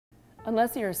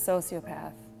Unless you're a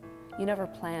sociopath, you never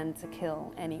plan to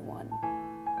kill anyone.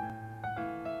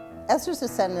 Esther's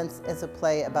Descendants is a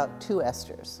play about two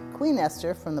Esthers. Queen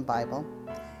Esther from the Bible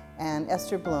and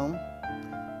Esther Bloom,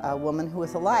 a woman who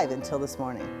was alive until this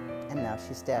morning, and now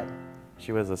she's dead.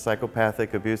 She was a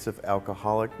psychopathic, abusive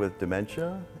alcoholic with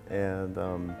dementia,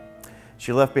 and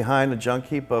she left behind a junk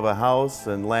heap of a house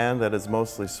and land that is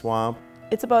mostly swamp.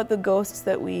 It's about the ghosts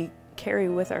that we carry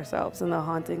with ourselves and the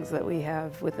hauntings that we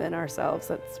have within ourselves.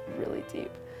 That's really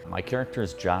deep. My character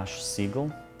is Josh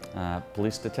Siegel,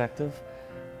 police detective.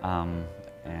 And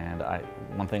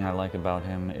one thing I like about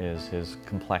him is his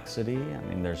complexity. I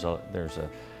mean, there's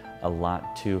a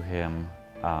lot to him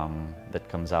that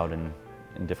comes out in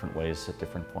different ways at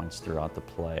different points throughout the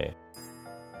play.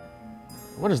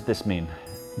 What does this mean?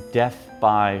 Death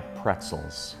by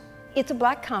pretzels. It's a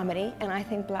black comedy, and I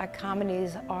think black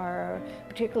comedies are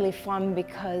particularly fun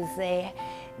because they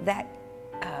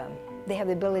have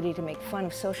the ability to make fun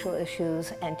of social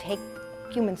issues and take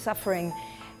human suffering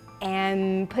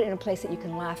and put it in a place that you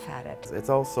can laugh at it. It's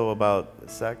also about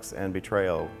sex and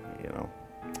betrayal, you know,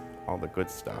 all the good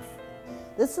stuff.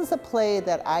 This is a play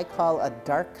that I call a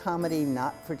dark comedy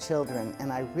not for children, and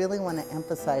I really want to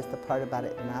emphasize the part about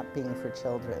it not being for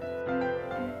children.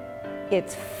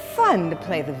 It's fun to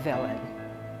play the villain.